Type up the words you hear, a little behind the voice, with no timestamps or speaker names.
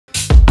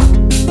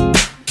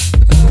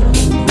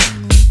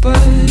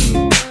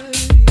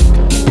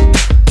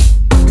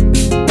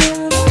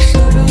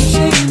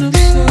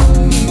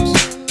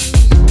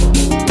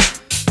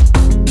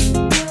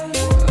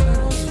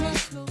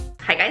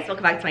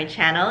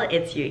channel,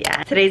 it's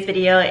Yuyan. Today's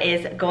video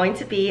is going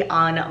to be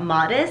on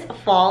modest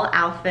fall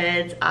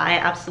outfits. I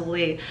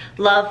absolutely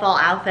love fall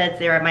outfits.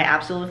 They are my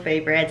absolute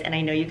favorites, and I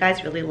know you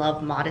guys really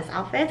love modest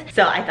outfits.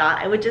 So I thought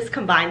I would just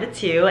combine the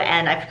two,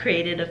 and I've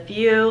created a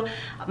few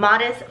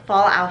modest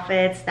fall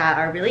outfits that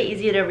are really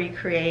easy to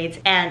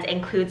recreate and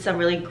include some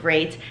really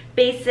great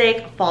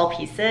basic fall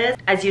pieces.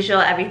 As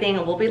usual,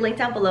 everything will be linked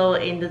down below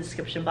in the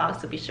description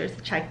box, so be sure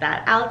to check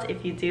that out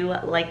if you do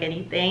like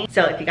anything.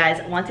 So if you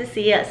guys want to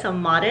see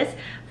some modest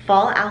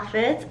fall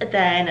outfits,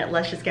 then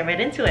let's just get right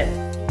into it.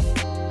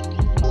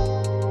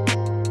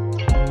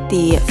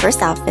 The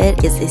first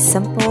outfit is a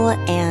simple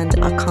and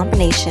a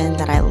combination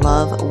that I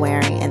love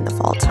wearing in the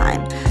fall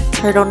time.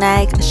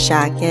 Turtleneck,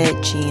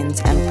 jacket,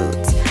 jeans, and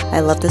boots. I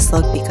love this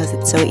look because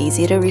it's so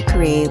easy to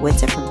recreate with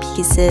different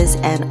pieces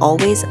and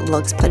always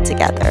looks put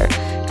together.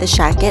 The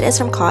jacket is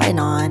from Cotton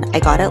On. I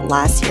got it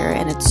last year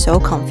and it's so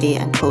comfy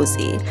and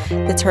cozy.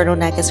 The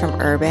turtleneck is from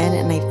Urban,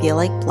 and I feel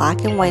like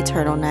black and white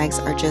turtlenecks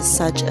are just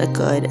such a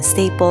good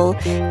staple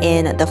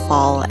in the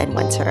fall and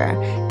winter.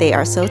 They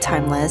are so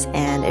timeless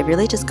and it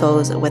really just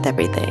goes with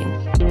everything.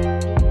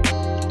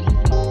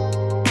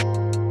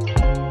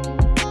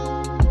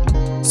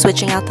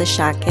 Switching out the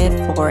jacket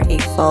for a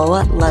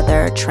faux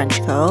leather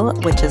trench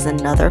coat, which is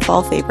another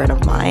fall favorite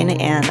of mine,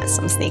 and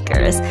some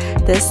sneakers.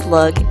 This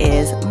look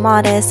is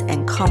modest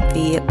and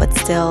comfy, but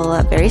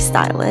still very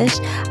stylish.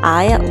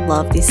 I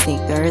love these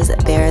sneakers.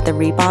 They're the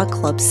Reebok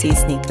Club C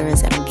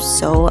sneakers, and I'm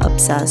so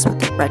obsessed with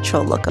the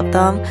retro look of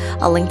them.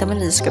 I'll link them in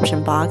the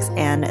description box,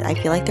 and I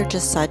feel like they're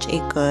just such a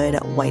good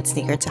white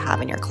sneaker to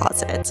have in your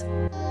closet.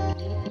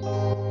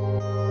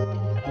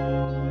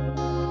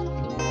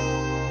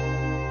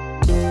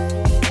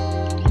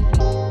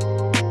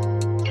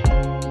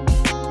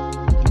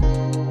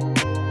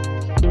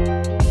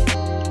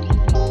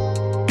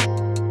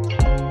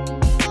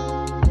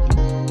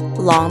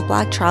 Long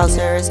black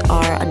trousers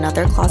are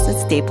another closet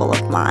staple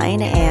of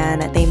mine,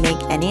 and they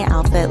make any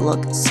outfit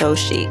look so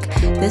chic.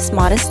 This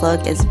modest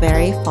look is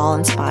very fall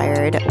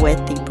inspired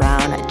with the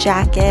brown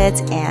jacket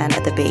and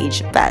the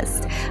beige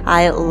vest.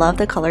 I love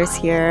the colors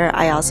here.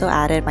 I also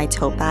added my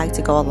tote bag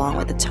to go along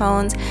with the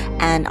tones,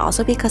 and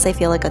also because I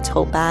feel like a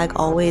tote bag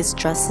always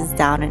dresses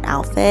down an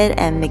outfit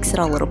and makes it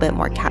a little bit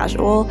more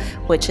casual,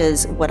 which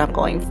is what I'm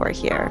going for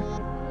here.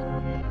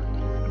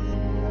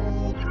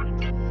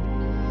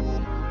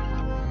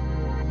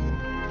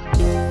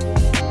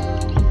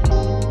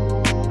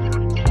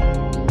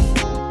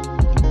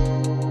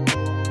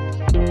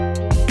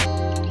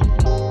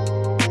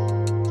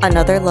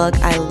 Another look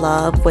I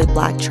love with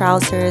black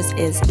trousers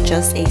is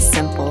just a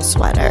simple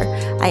sweater.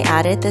 I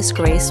added this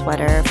gray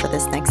sweater for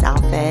this next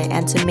outfit,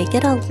 and to make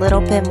it a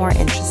little bit more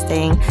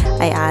interesting,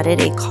 I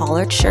added a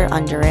collared shirt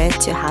under it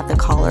to have the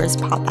collars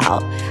pop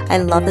out. I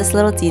love this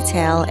little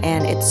detail,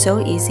 and it's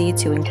so easy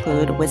to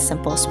include with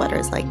simple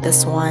sweaters like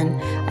this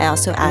one. I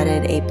also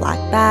added a black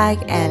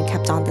bag and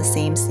kept on the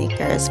same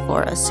sneakers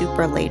for a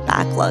super laid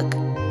back look.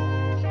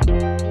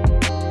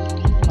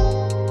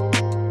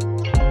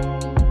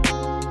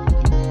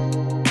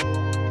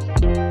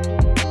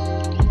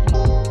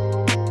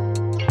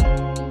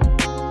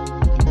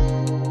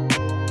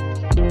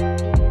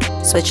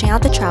 Switching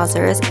out the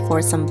trousers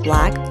for some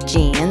black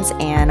jeans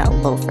and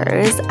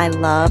loafers. I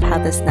love how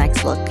this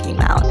next look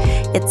came out.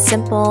 It's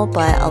simple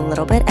but a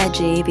little bit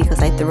edgy because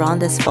I threw on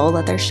this faux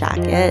leather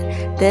jacket.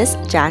 This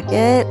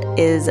jacket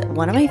is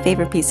one of my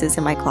favorite pieces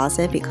in my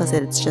closet because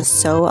it's just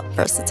so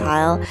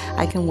versatile.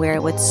 I can wear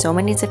it with so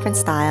many different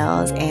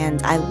styles, and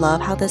I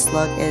love how this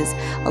look is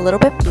a little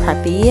bit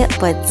preppy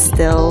but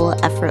still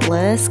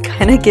effortless,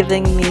 kind of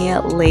giving me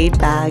laid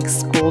back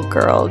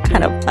schoolgirl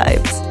kind of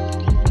vibes.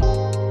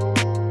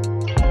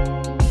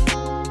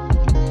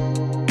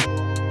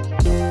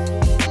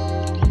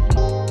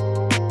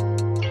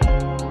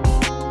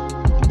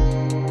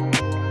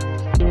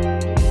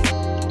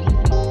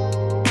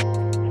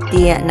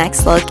 The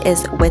next look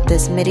is with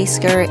this midi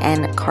skirt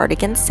and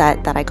cardigan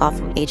set that I got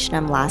from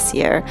H&M last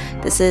year.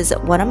 This is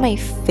one of my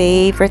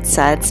favorite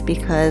sets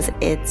because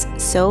it's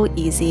so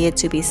easy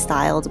to be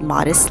styled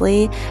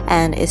modestly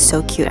and is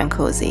so cute and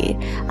cozy.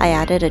 I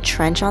added a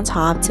trench on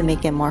top to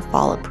make it more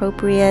fall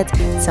appropriate,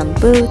 some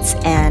boots,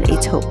 and a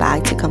tote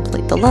bag to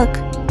complete the look.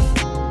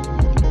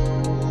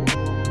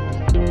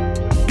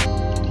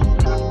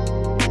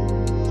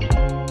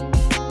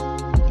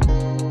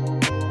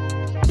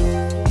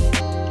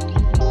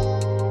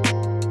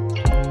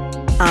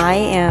 I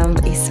am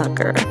a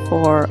sucker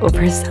for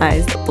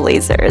oversized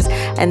blazers,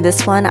 and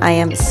this one I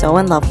am so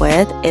in love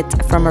with. It's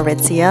from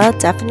Aritzia,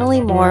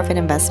 definitely more of an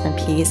investment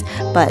piece,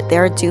 but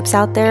there are dupes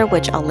out there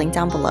which I'll link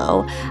down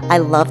below. I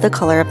love the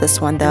color of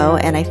this one though,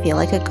 and I feel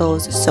like it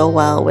goes so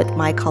well with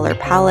my color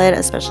palette,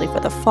 especially for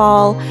the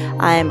fall.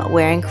 I'm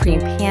wearing cream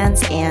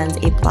pants and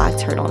a black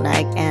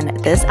turtleneck, and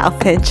this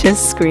outfit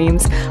just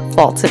screams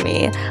fall to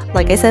me.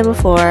 Like I said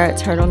before,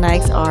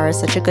 turtlenecks are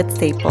such a good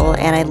staple,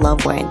 and I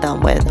love wearing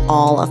them with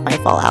all of my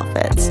fall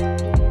outfits.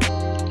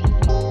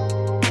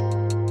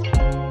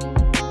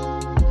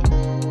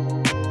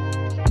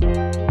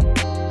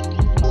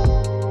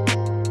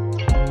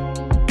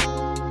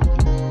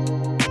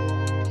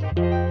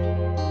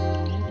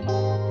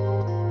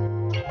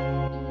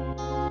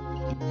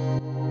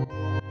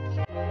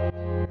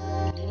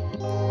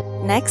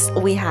 Next,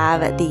 we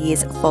have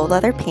these faux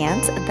leather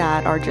pants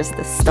that are just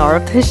the star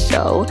of the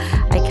show.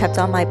 I kept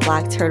on my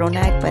black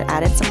turtleneck but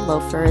added some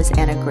loafers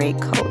and a gray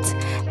coat.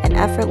 An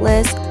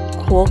effortless,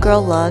 cool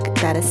girl look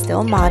that is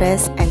still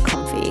modest and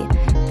comfy.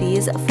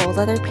 These faux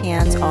leather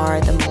pants are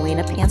the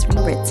Melina pants from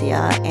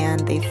Aritzia,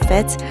 and they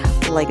fit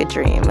like a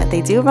dream.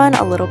 They do run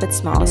a little bit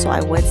small, so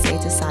I would say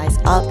to size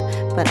up,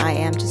 but I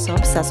am just so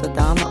obsessed with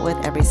them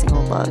with every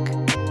single look.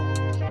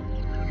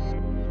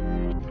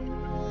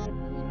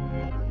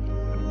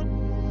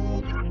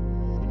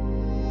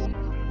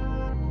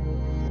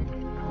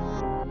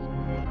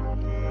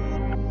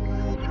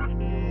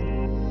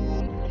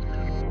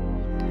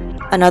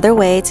 Another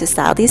way to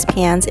style these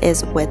pants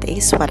is with a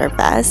sweater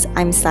vest.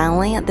 I'm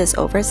styling this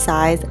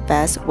oversized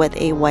vest with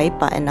a white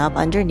button-up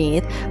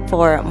underneath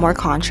for more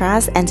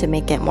contrast and to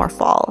make it more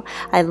fall.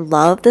 I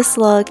love this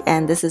look,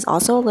 and this is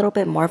also a little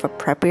bit more of a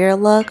preppier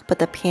look, but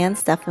the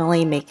pants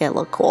definitely make it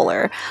look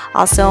cooler.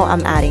 Also,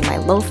 I'm adding my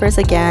loafers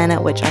again,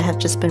 which I have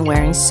just been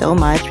wearing so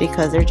much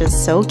because they're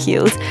just so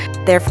cute.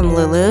 They're from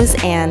Lulu's,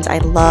 and I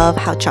love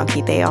how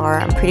chunky they are.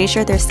 I'm pretty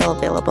sure they're still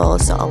available,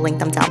 so I'll link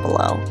them down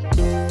below.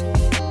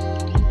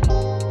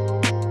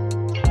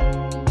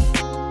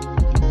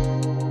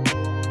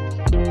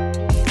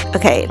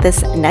 Okay,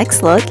 this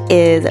next look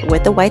is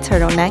with the white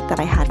turtleneck that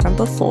I had from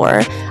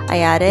before. I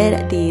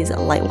added these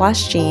light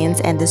wash jeans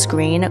and this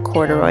green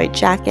corduroy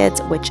jacket,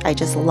 which I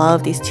just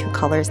love these two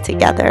colors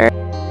together.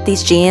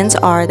 These jeans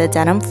are the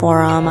Denim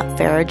Forum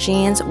Farrah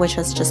jeans, which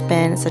has just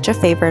been such a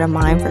favorite of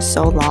mine for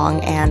so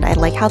long, and I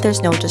like how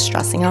there's no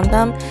distressing on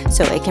them,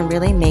 so it can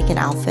really make an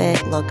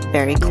outfit look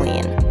very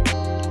clean.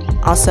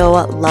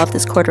 Also, love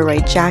this corduroy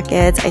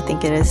jacket. I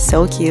think it is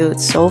so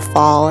cute, so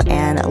fall,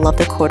 and I love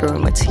the corduroy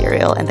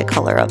material and the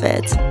color of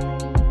it.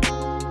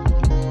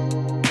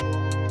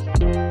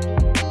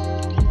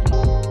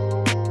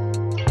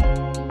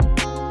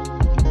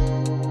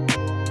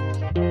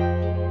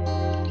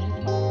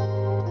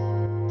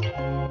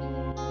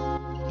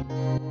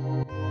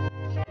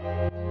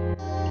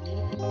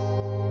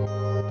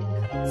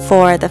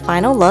 For the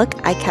final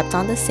look, I kept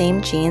on the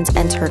same jeans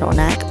and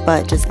turtleneck,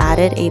 but just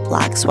added a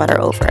black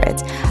sweater over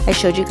it. I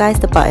showed you guys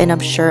the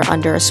button-up shirt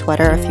under a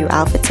sweater a few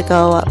outfits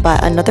ago,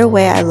 but another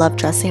way I love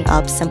dressing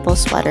up simple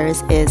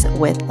sweaters is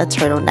with a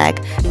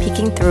turtleneck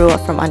peeking through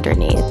from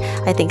underneath.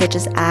 I think it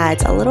just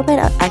adds a little bit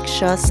of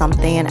extra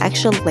something, an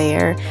extra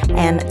layer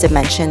and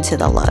dimension to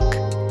the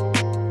look.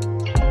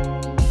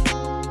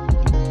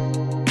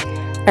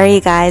 Alright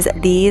you guys,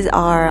 these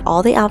are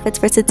all the outfits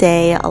for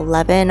today,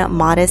 11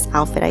 modest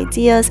outfit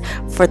ideas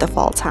for the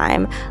fall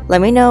time.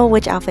 Let me know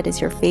which outfit is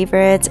your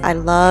favorite. I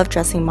love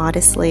dressing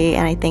modestly,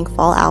 and I think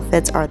fall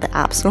outfits are the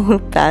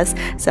absolute best,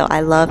 so I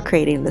love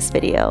creating this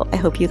video. I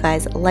hope you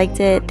guys liked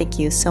it. Thank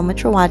you so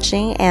much for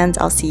watching, and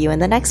I'll see you in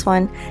the next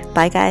one.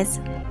 Bye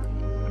guys!